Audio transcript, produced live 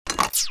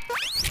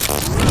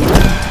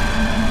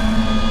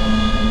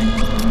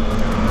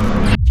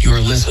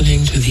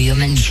listening to the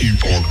MNG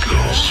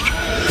podcast.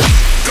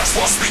 That's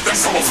why I speak,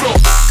 that's how I flow.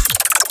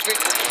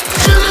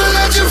 Feeling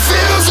like it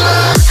feels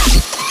like.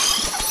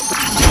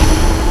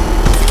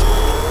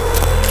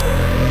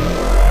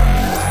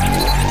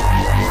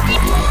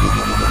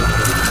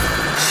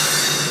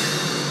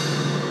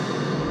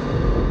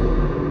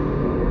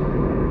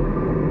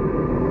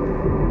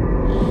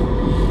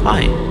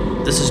 Hi,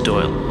 this is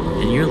Doyle,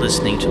 and you're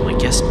listening to my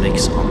guest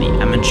mix on the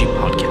MNG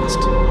podcast.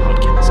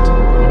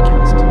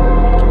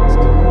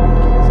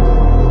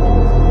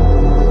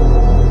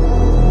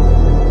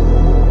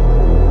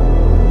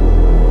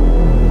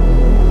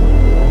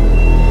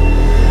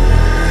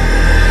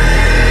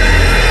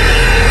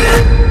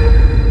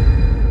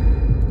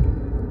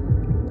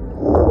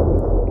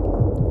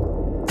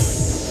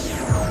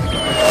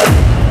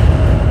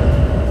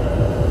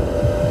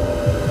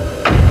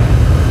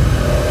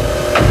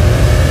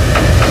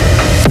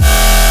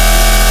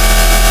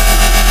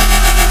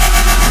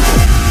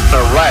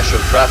 Of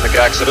traffic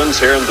accidents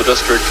here in the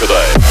district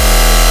today.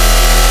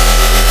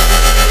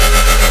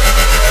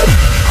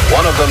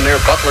 One of them near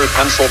Butler,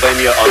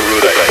 Pennsylvania on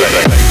Route 8.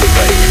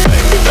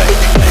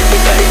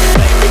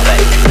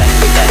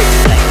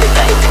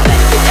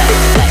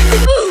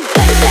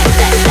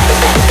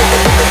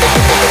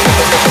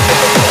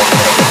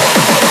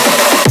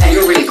 Hey,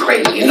 you're really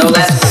crazy, you know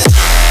that?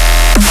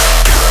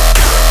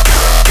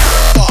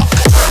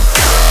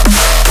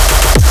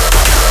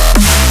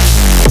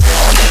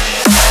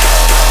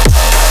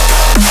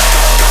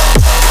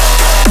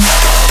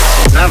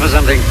 For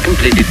something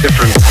completely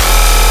different.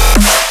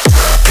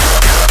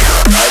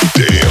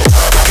 Damn.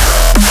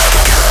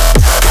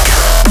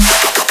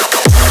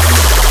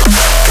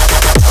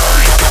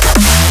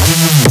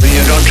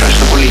 You don't trust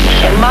the police.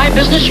 In my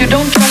business, you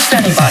don't trust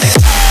anybody.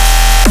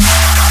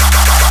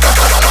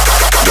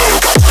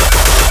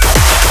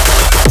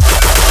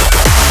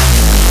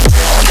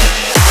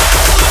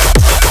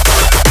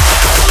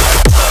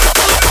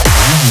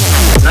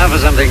 Now for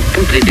something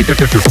completely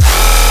different.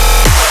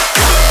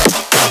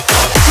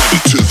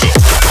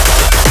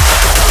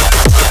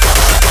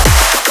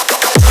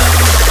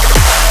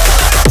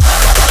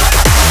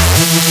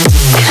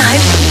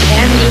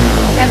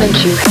 Haven't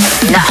you had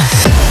enough?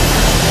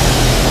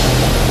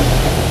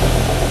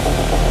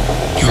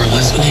 You're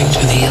listening to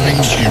the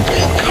MNG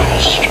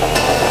podcast.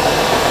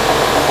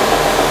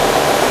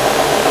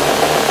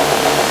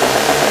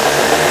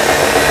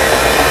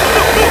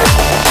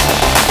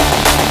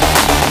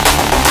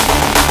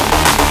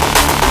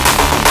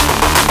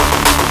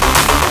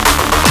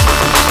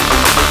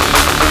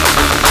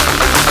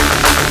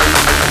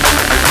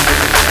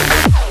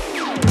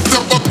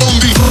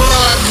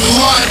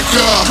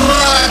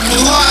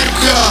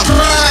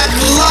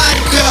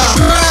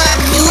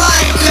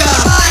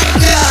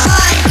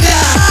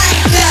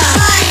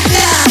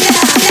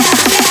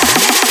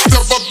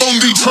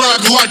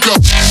 Like a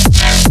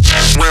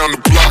round the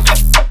block,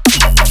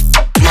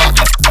 block,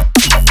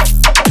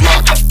 block,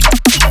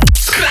 block,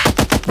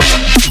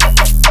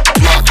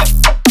 block,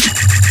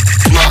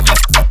 block.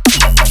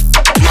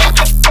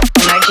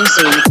 I can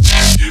see.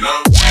 You know,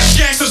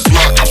 gangsters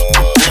block, block,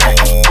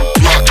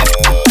 block, block,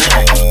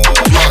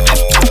 block.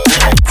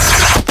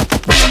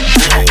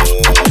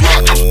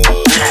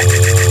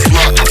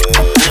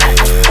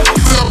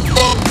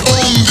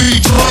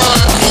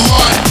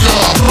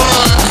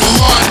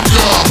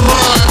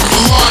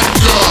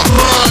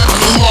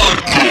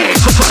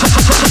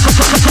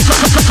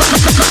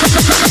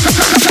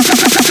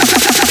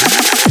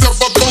 Step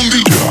up on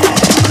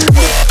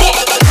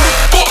the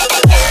track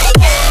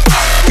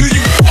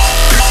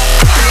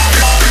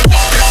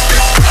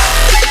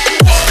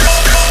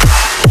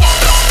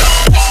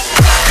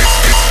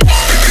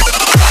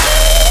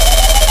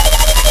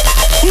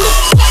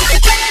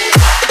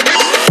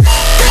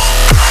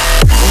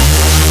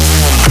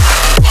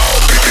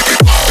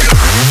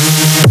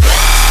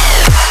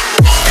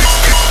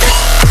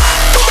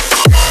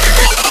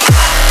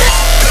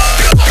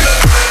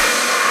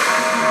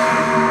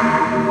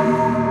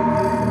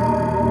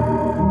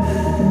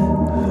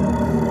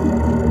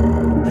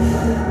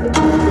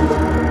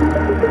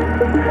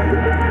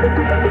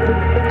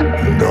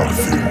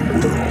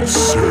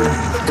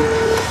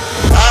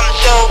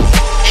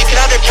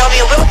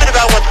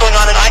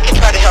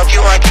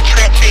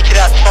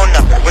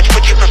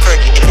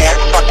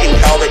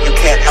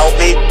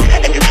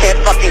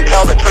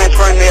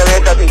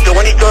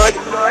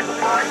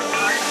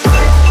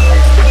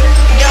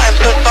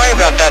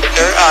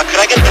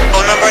like a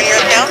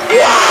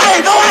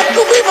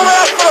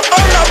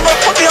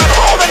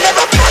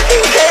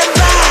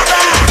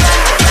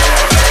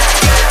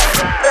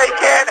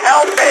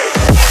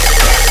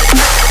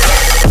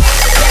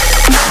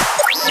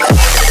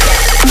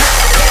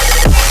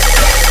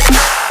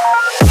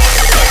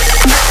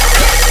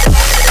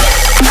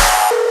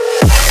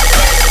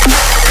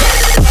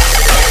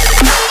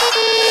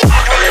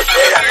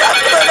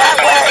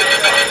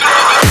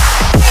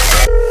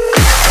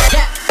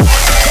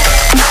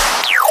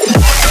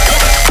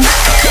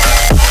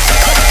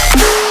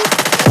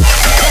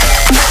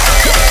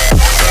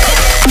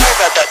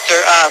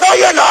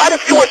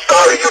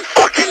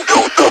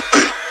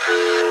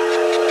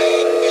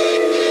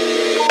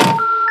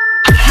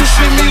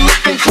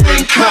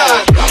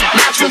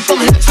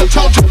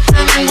told you,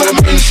 when I'm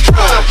in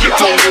stride, you're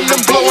holding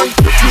and blowing.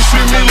 If you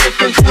see me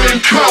looking clean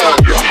cut,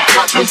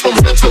 watching from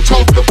head to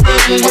toe, the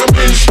when I'm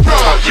in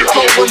stride, you're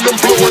holding and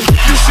blowing.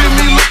 You see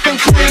me looking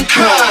clean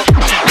cut,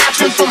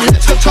 watching from head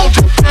to toe,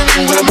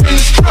 the when I'm in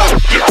stride,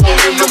 you're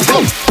holding and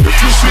blowing. If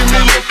you see me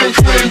looking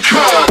clean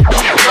cut,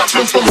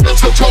 watching from head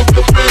to toe,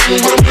 the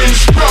when I'm in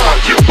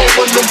stride, you're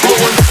holding and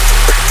blowing.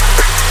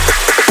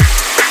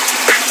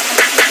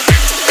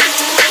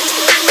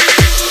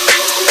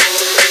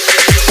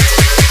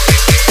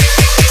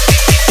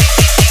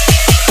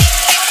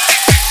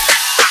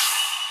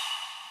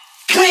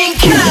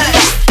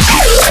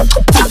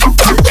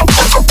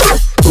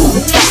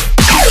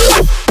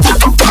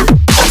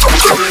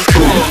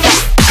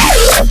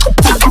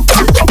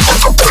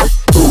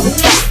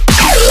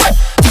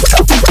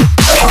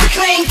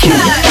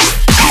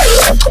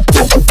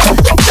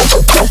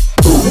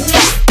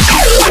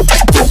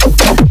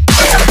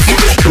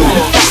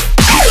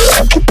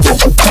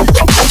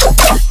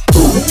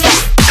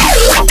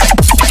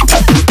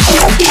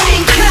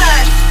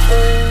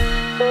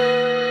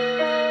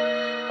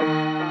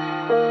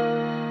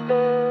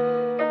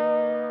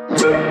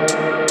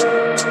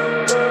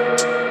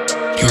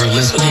 You're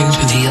listening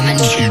to the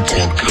MNG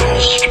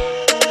Podcast.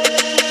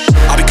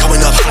 I'll be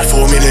coming up hot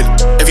for a minute.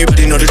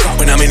 Everybody know the drop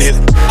when I'm in it.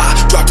 I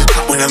drop the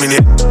top when I'm in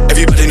it.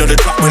 Everybody know the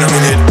drop when I'm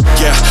in it.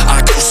 Yeah,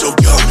 I go so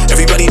young.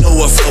 Everybody know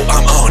what flow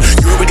I'm on.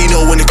 You already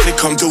know when the click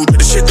come through. Do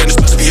the shit, then it's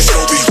supposed to be a show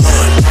we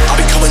run. I'll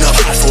be coming up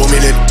hot for a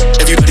minute.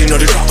 Everybody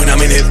know the drop when I'm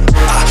in it.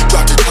 I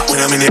drop the top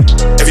when I'm in it.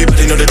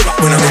 Everybody know the drop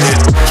when I'm in it.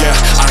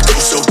 Yeah, I go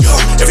so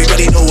young.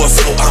 Everybody know what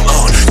flow I'm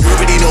on. You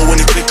already know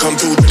when the click come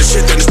through. Do the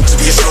shit, then it's supposed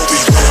to be a show we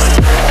run.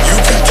 You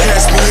can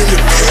catch me in the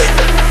pit.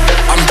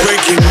 I'm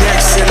breaking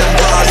necks and I'm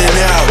balling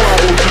out.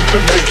 To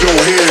make your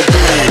head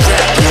bang.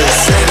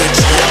 Reckless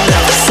energy, I'm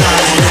never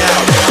signing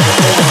out.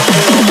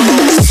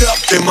 What's up,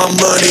 get my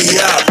money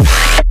out.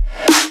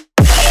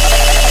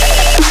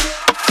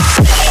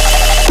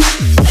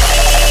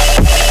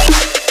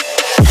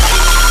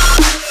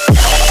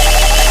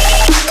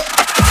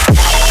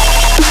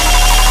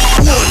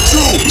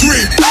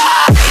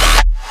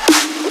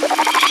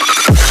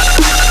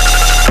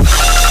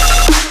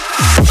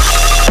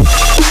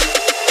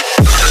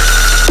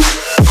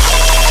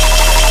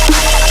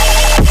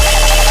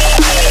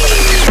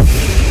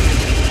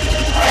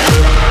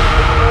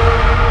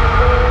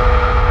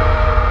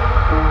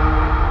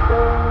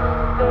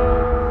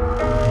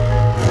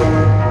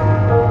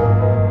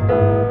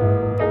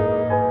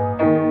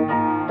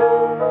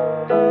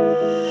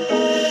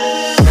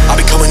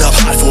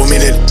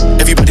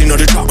 Everybody know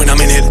the drop when I'm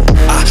in it.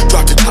 I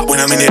drop the top when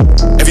I'm in it.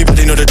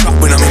 Everybody know the drop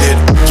when I'm in it.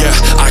 Yeah,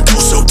 I go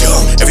so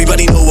dumb.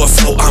 Everybody know what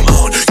flow I'm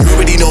on. You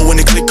already know when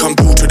the click come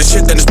through. To the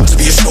shit, then it's supposed to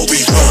be a show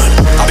we run.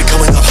 I'll be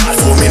coming up hot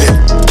for a minute.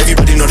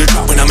 Everybody know the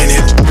drop when I'm in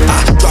it.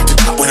 I drop the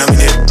top when I'm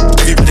in it.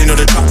 Everybody know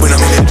the drop when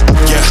I'm in it.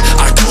 Yeah,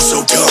 I go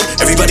so dumb.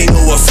 Everybody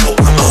know what flow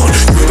I'm on.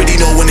 You already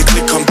know when the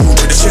click come through.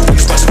 To the shit, then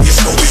it's supposed to be a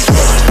show we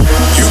run.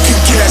 You can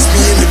catch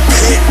me in the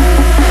pit.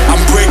 I'm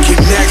breaking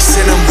necks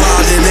and I'm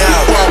wilding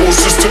out. Wobbles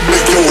just to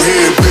make your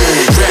head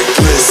bang.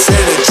 Reckless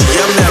energy,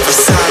 I'm never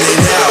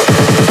signing out.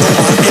 On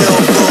my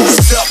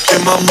elbows up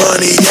and my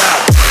money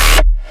out.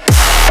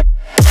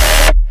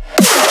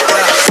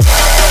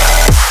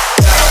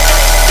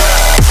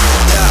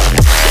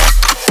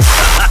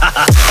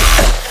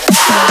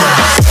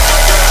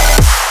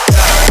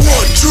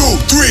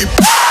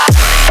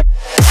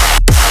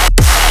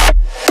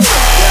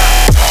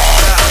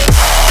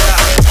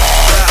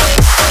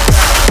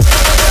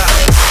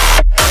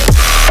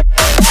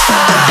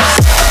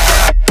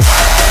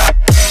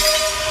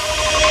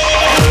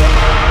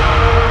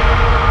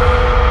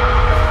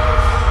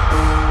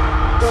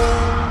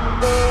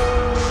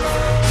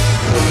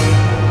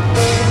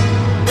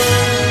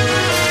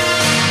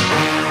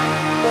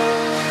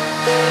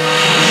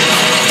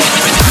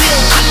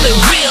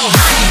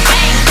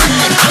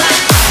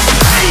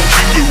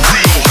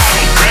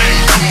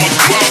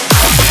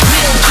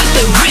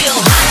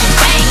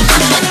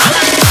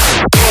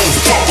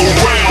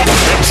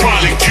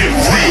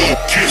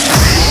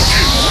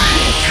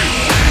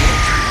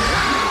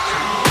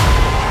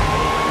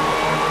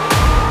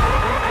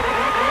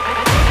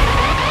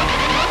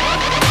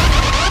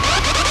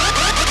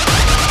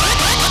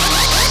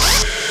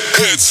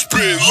 Head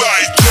spin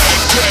like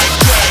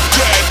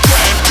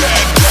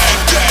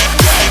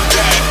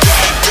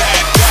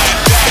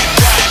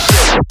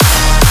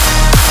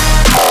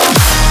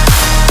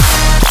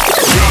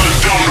Running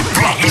down the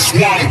block, that's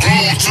why I'm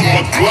glued to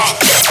my block.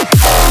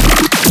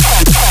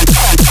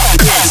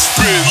 Head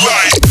spin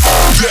like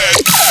that.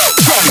 Head spin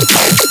like that.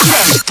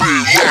 Head spin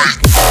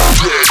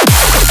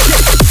like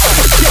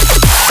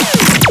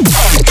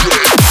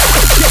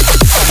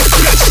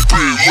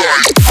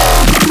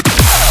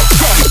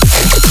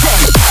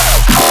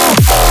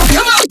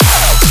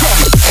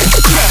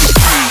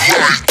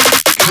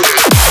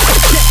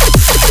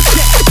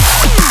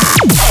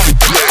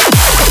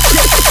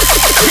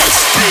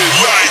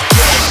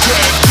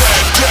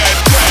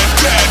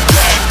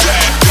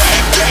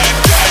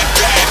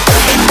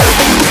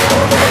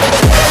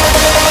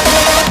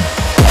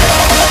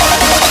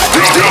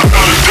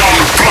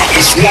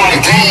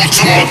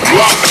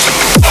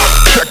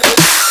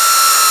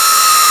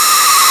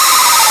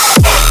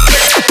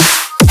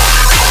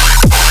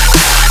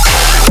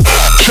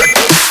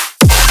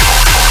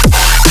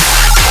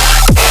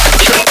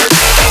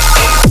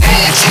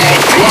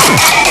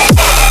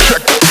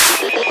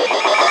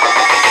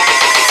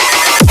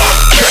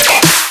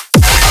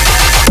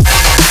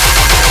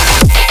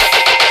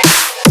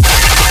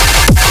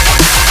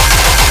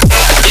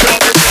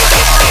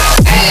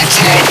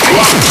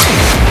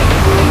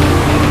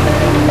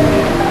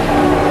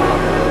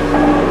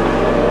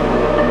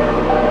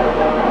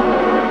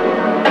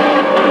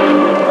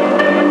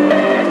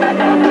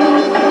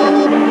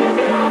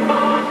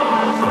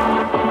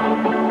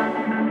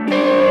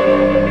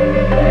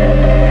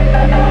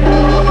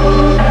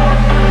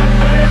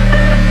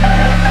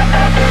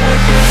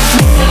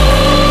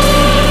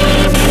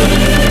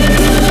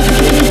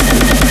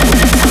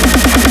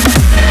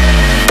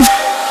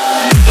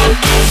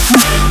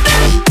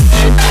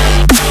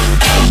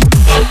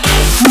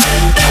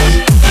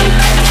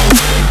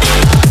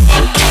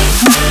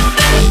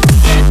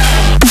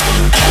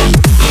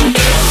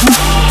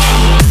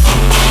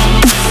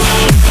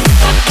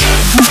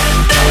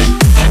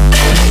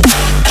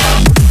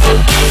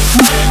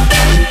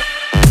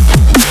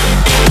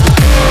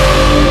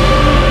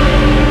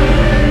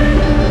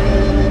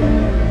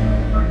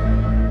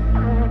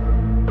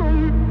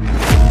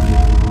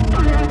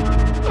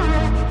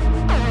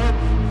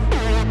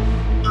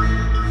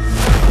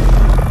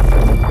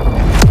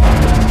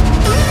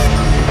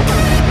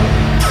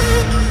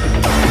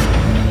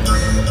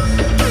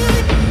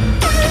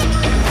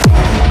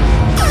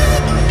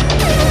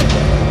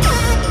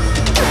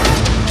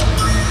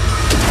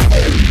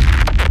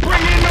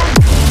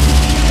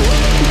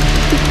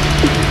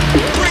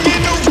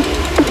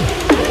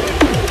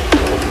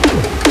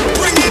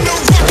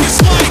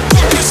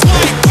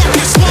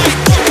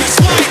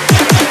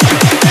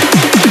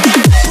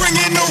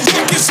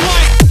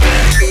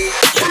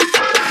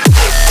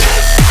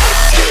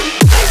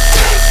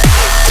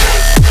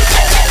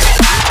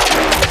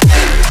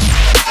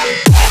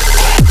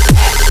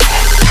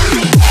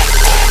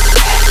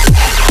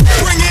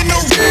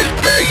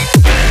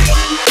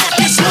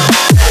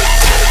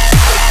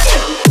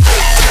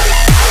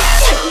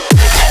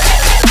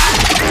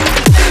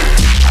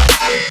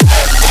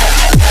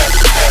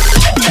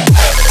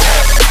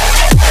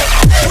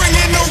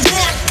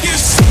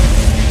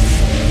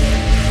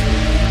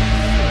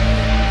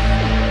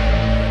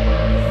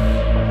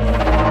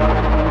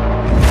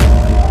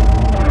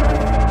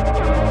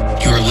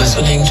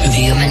listening to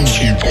the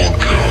MNC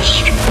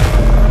Podcast.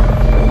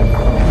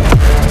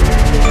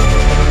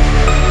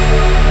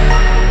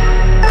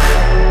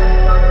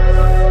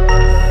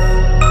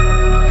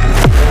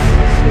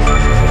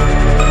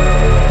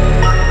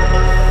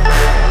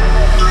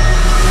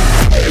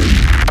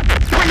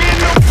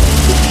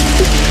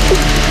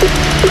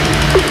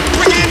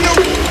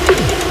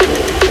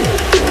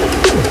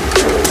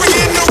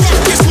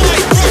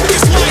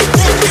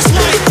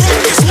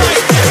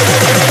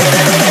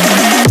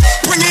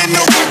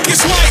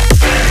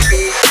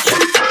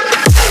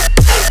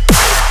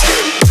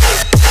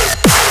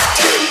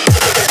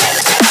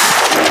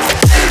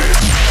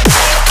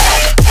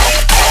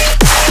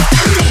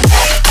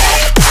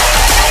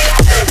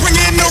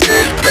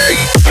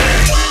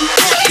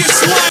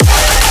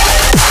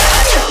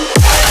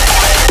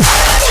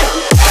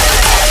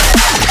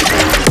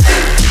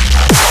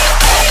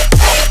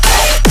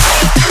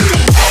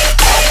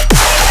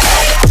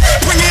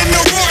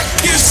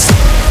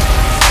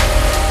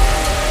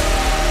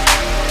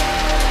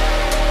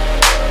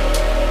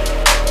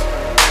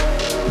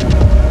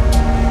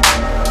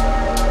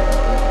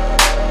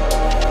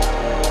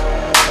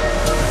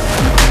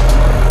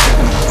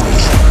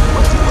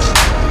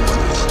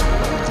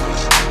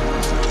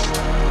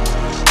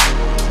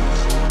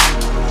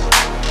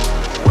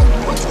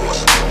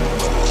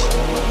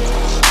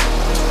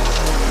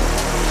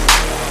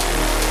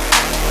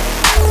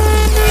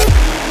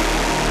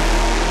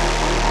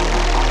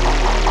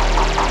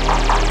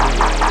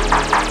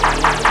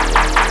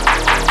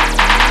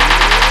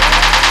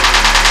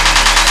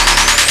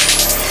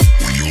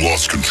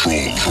 Control,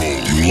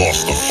 you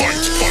lost the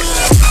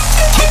fight.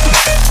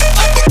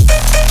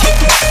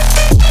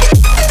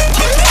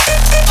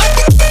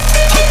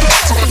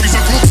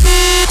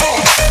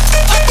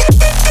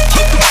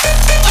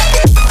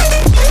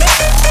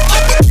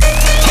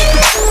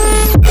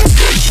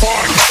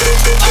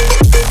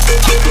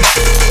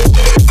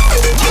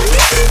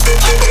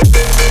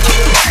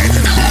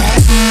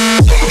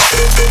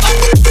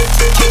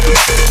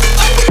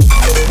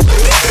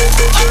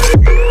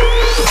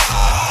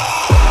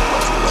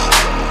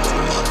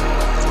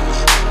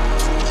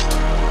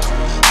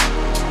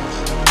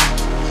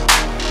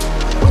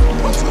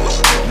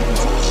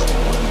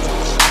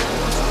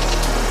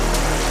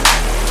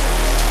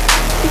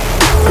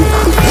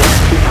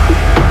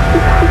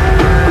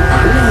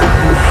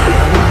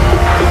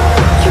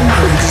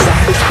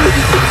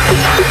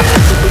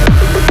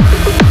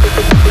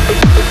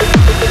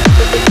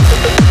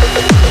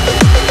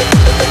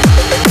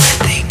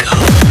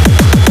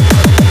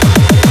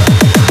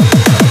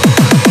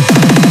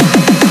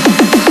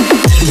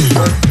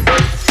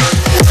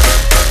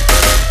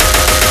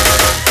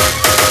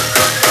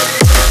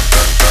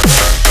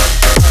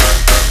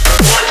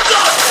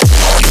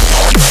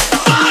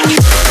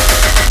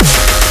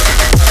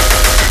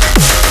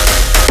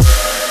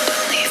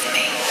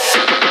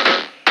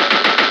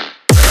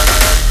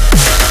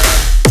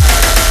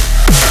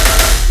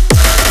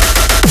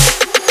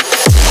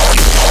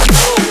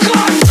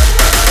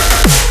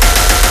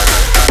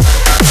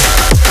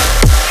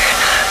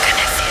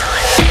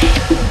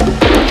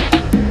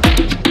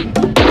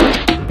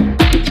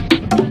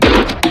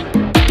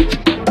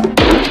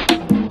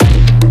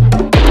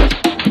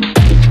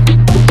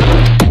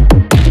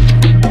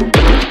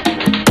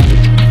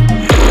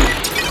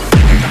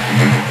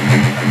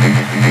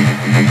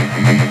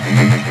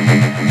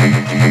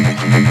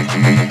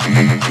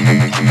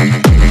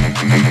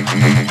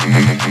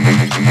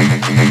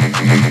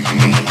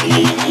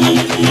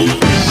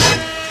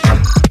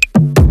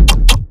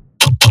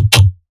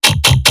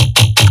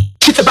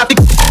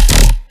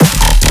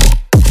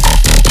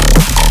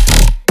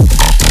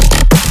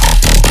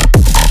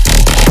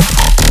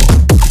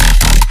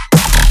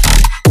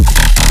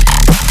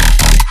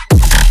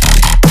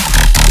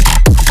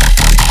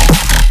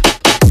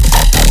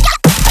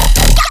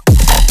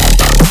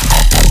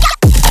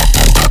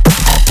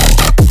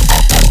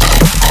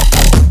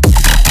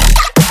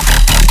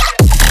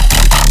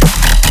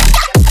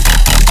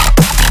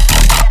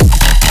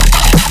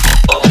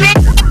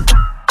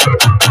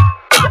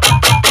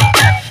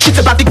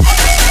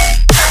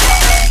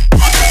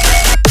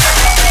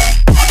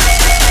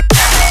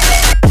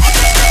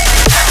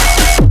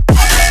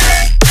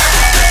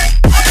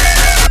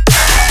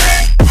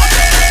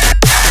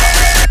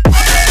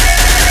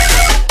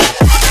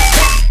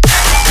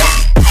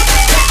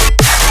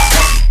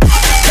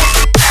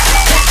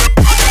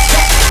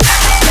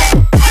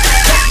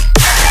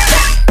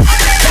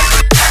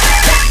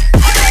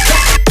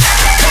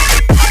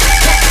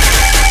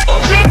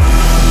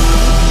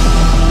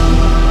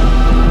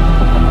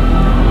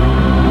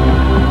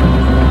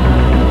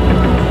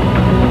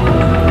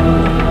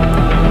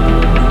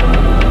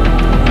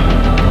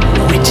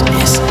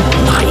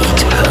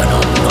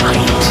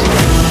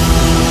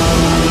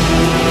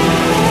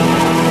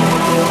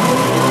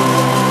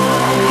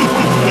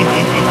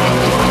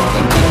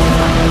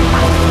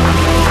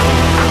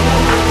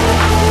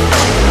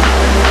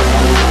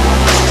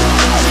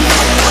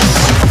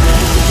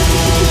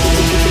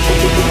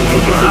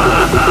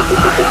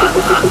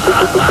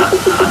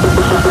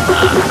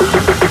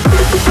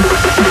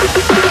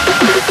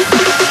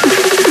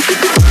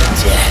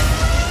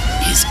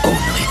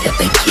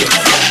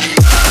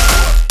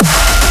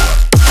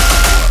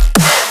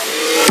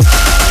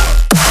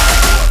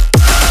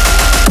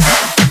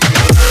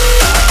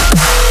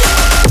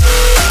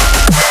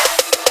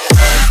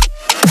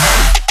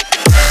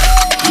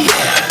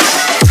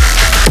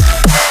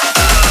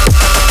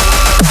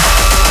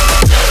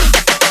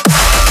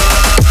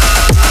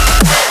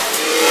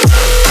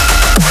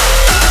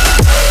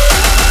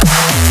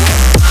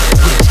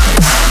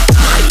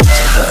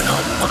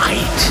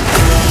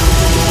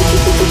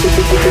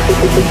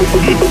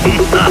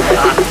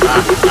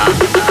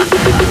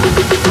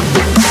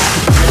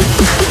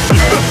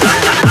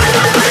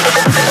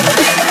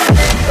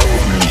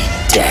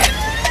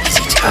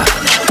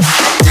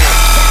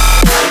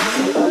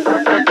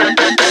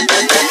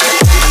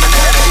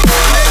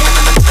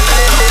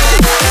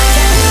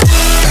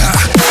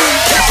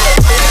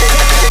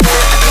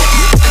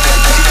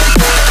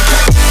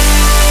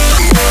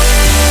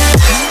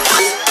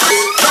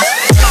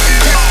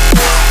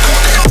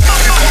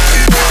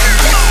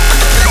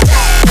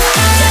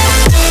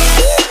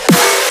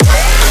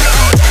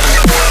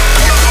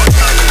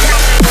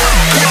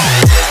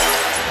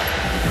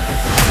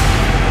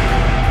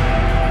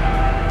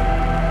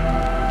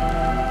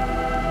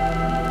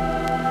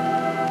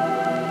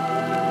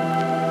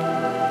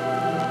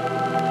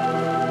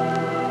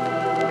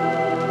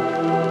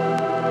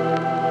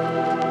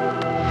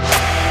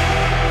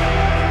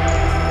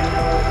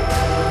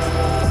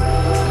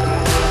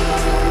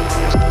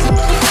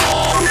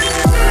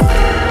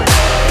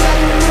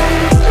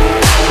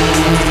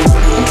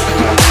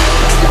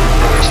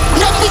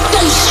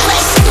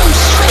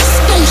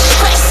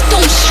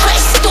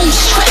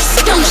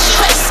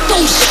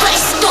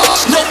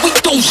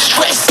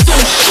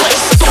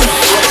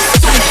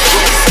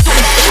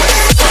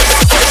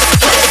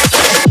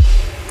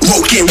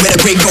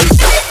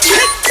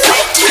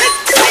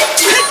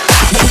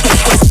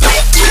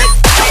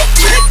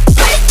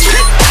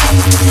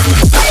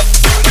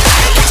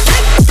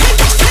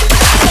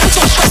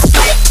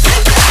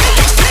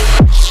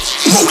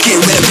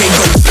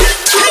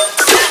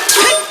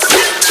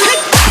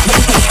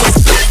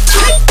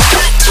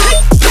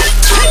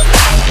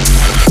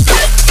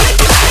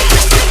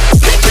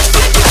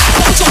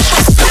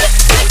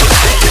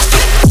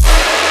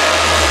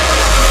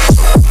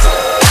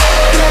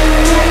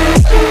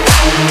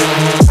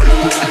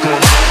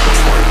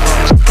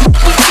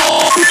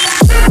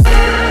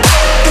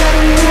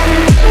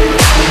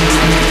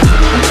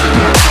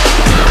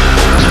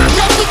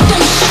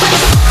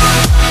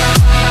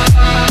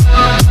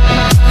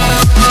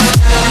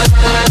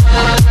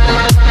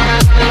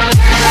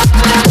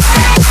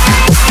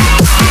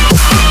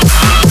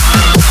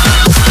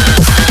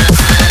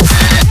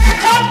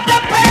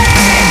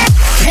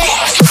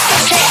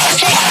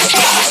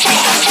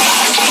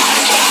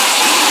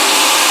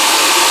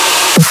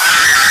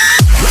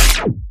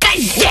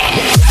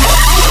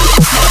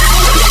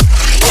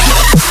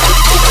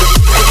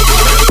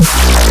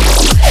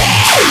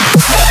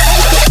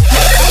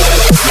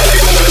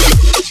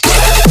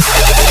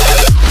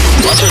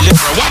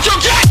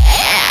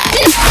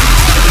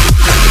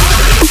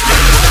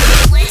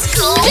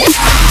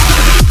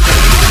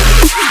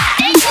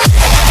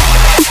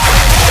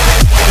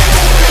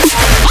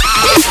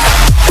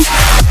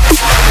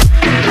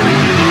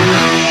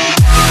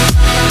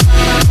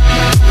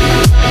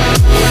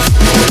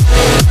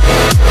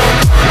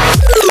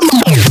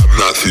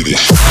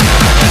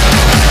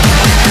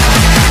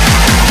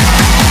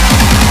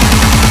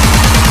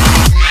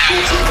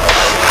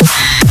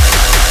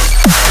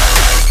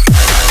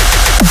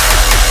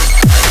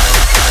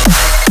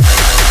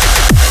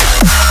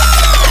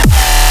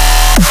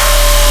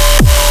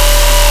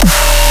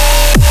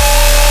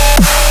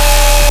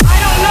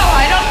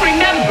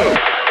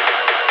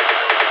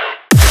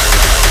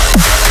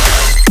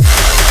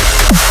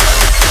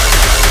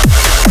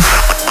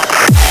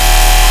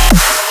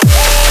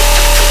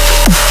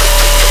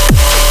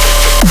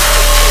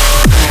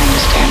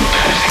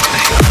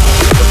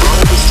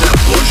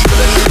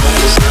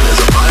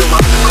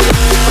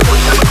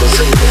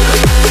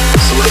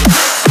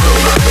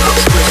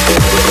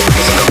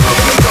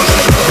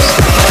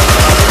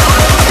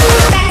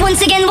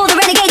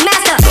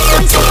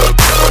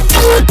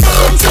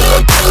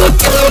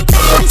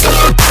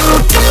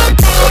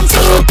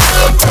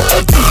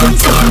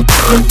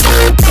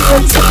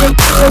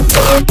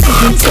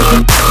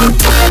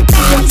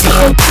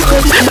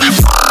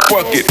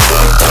 Fuck it.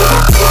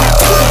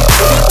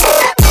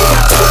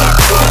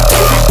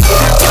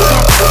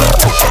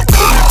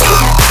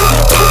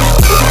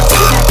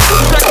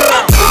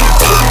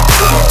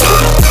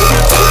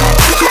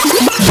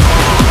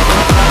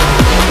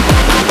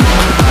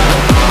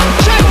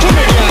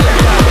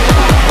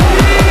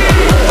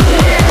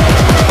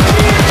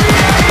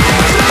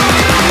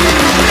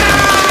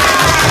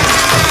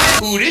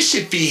 Ooh, this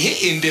shit be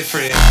hitting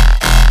different.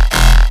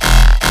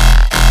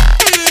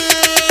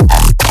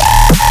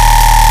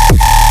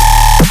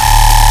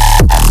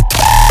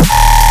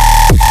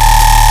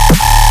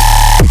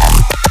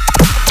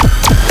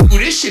 Ooh,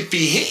 this shit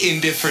be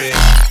hitting different.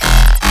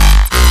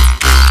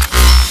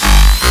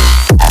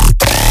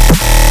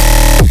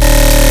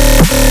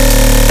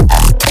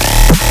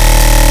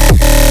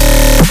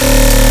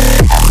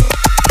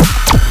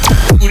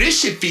 Ooh,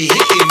 this shit be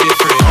hitting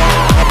different.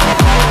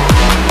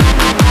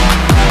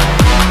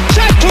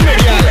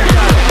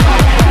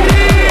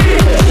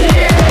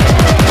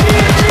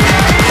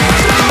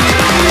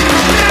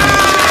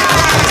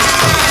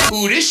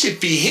 Ooh, this shit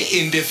be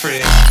hitting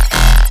different.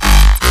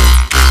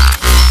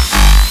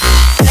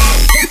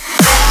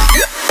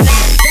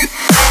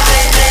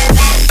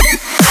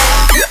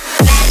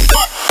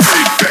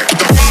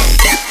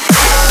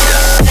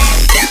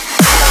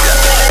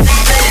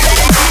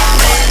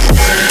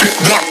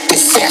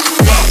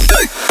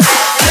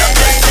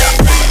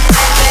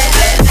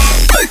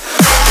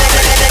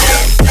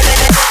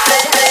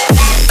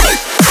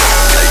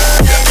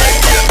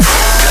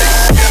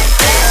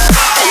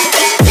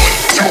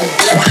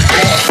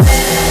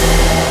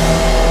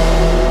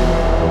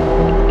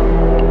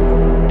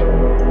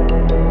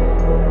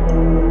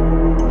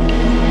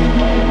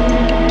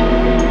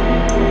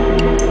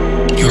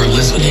 You're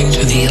listening to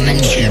the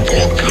MNC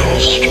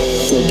Podcast.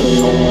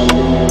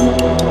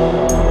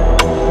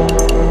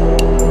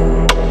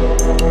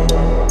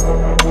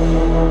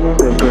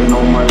 Sipping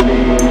on my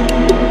lean.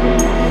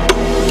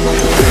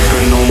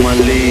 Sipping on my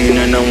lean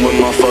and I'm with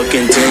my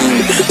fucking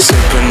team.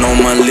 Sipping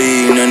on my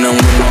lean and I'm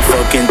with my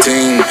fucking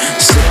team.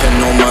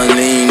 Sipping on my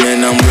lean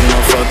and I'm with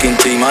my fucking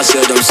team. I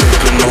said I'm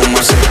sipping on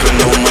my,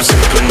 sipping on my,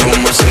 sipping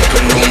on my,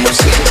 sipping on my,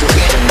 sipping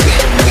on my.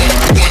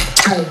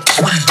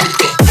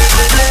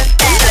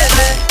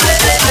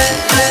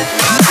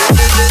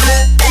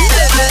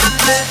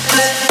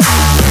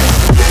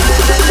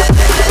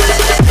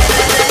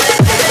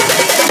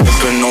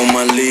 Sipping on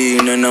my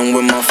lean and I'm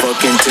with my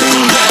fucking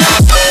team.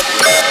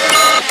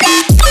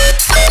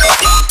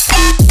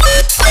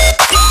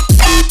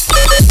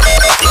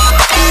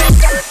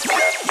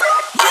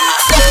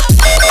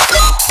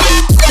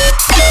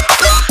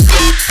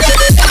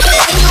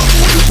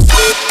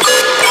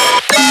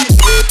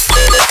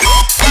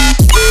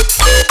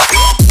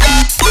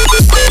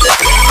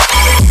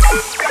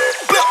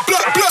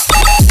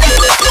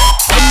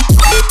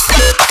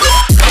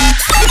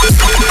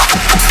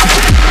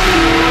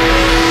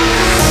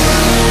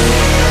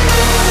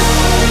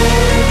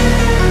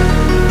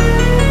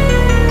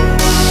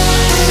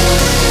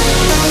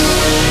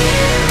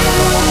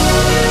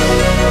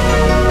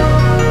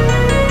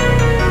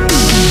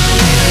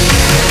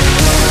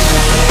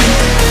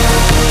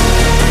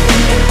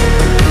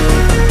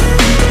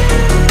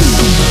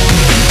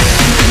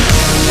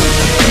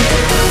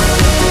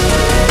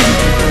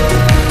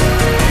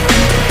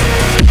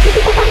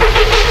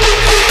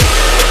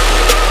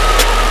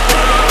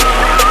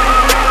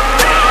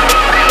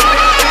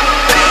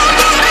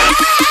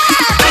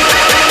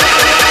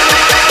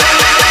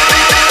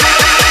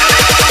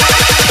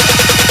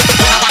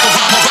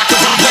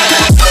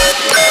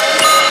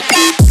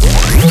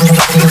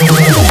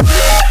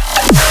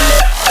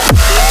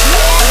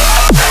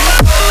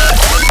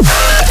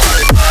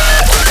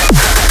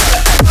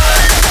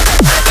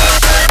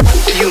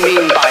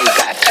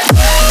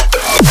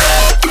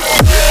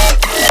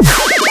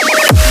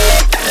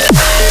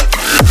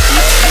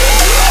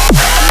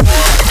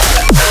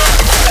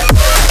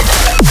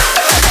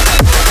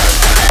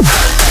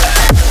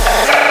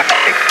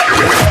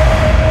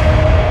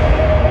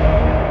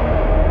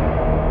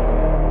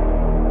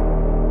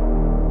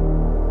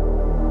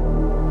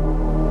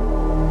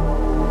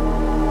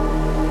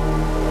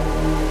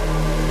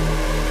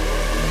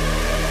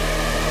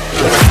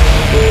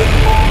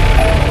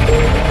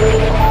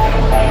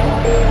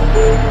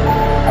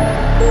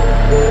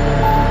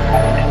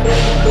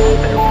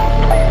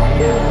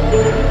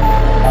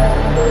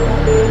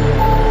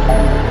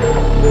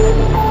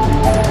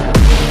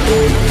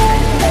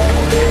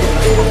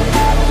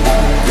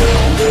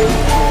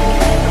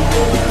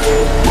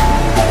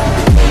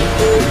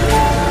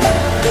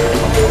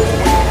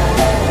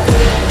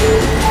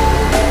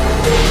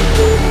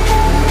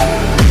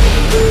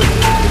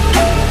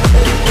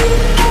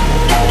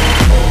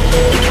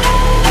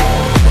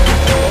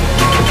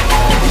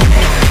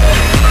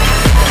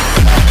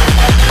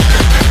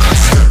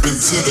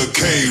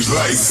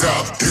 lights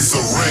out, it's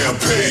a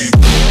rampage.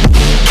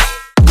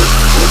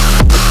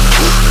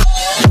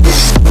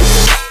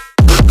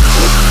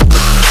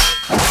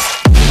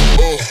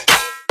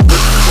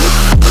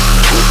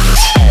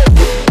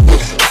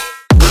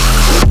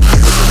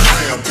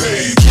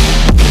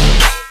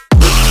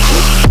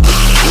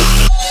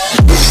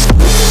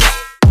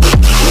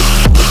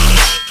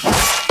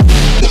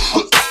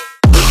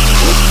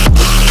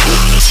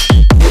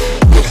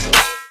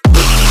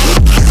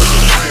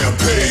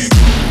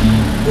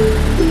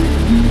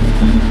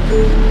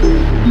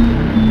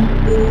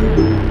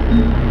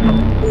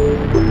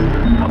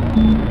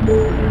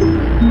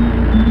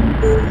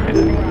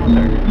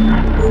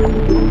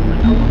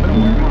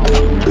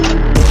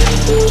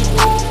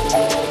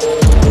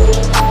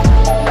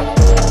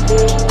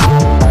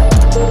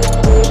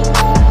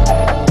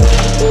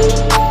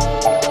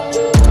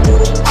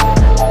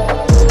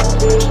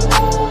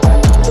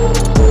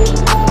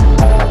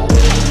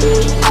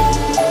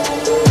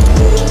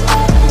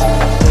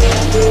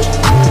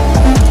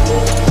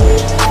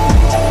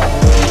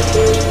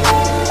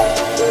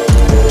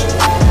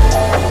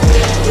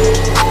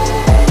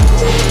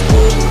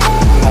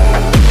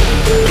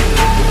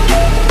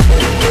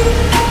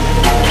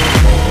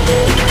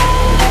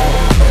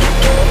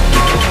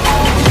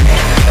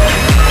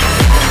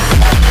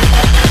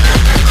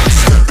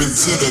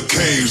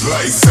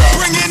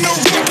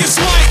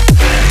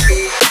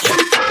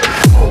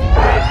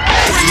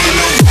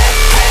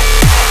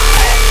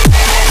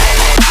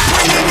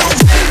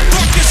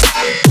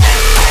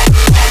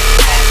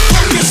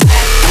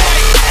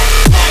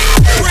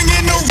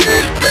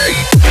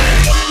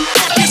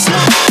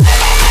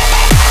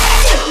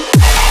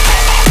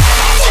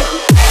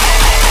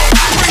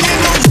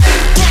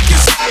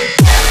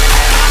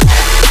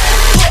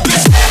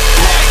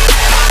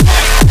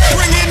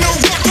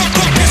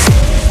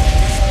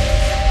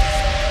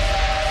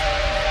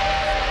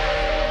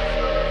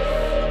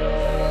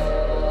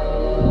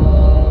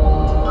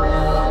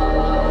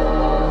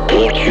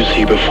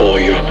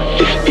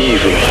 is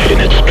evil in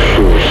its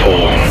true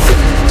form.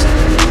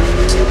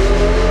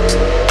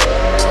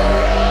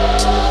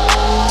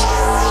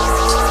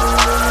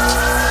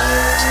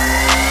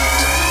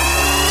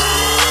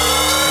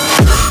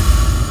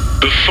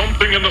 There's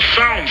something in the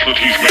sounds that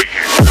he's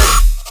making.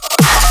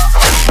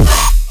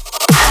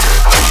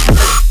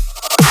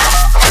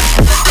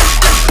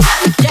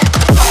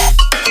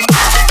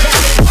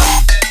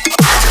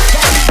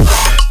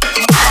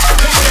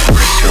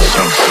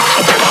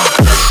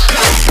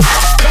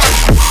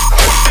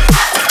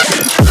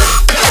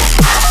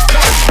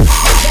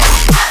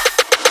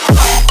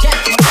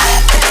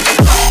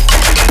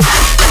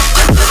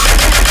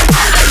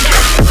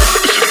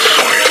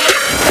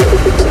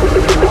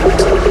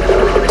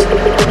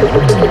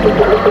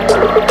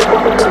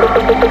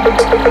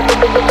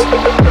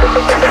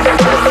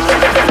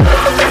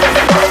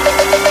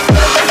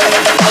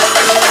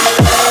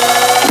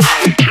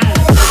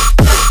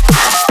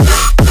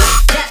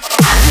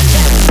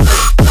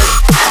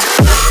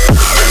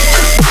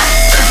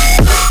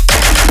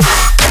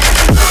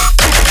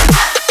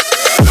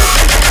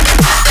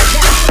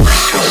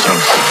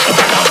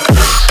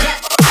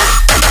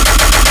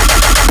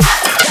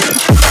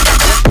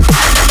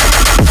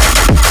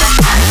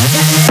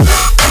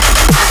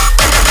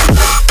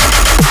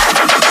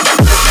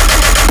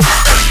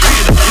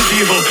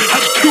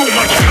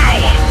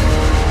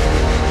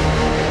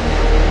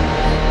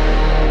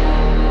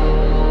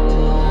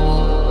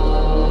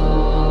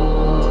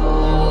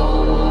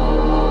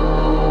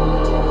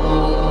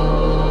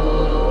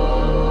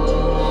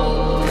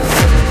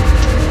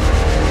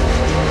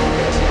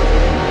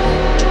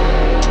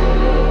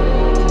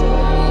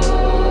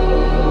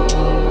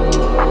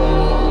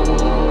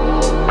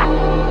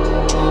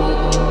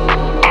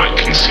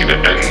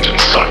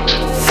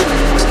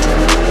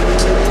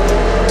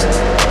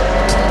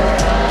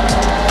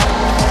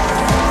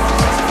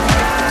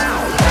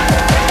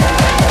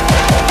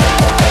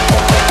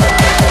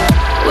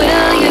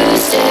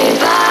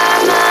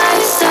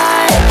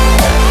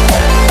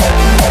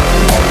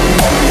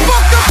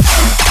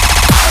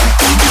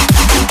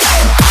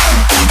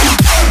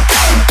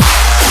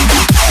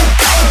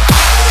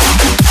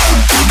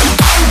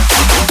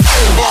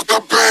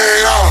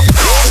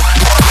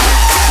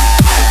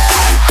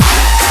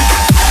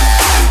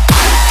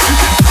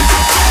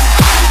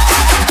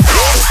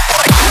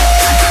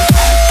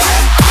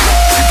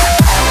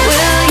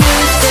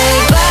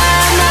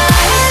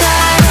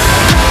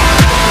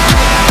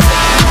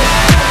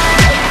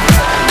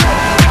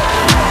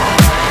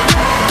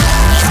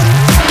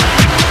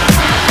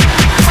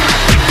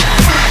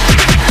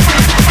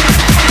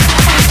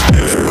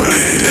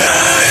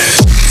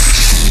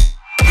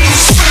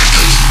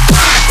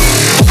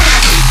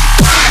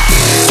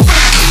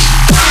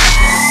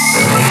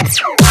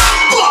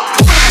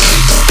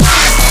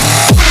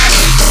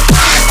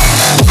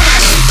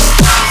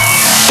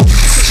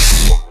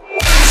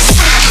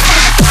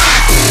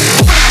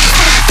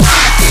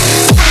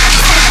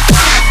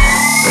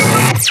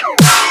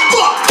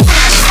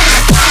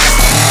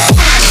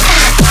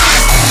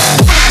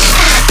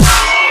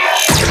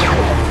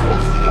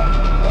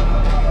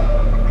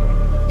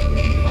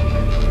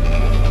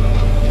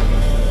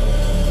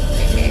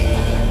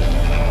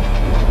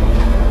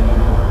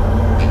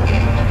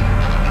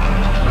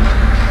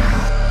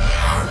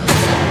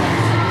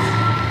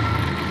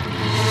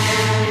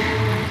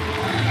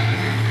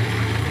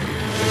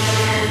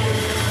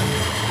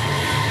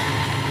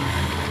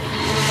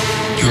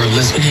 You're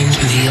listening to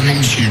the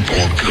MNG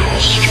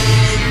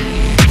Podcast.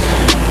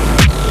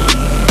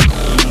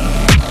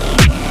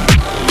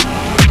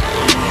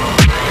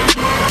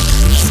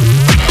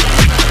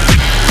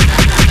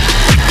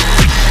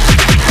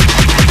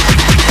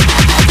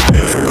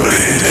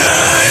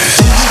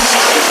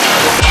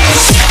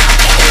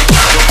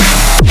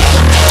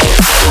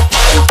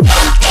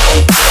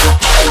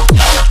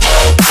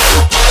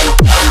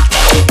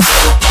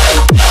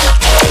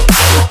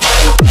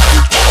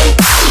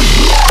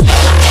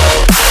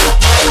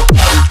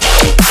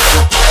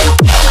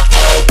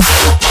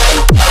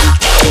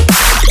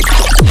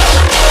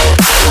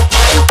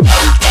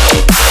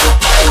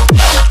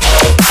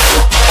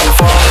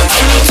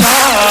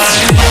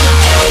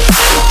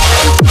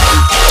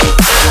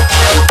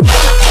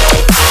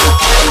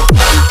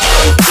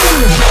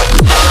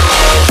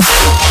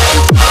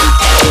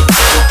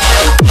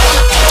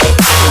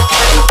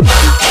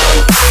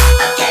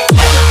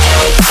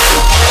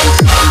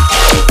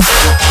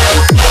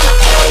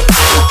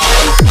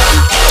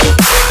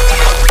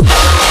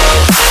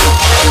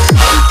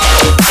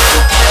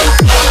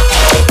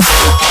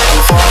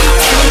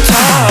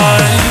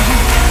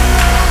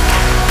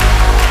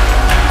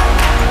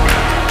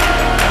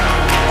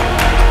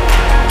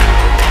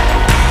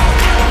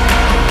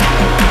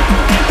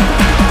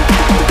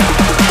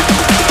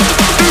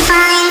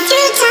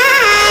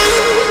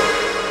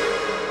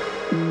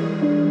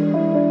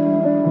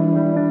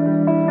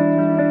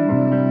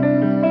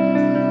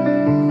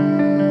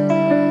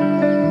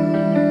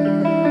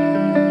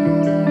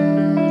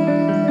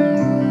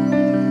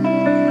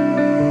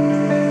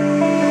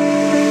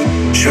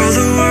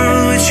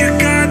 you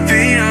got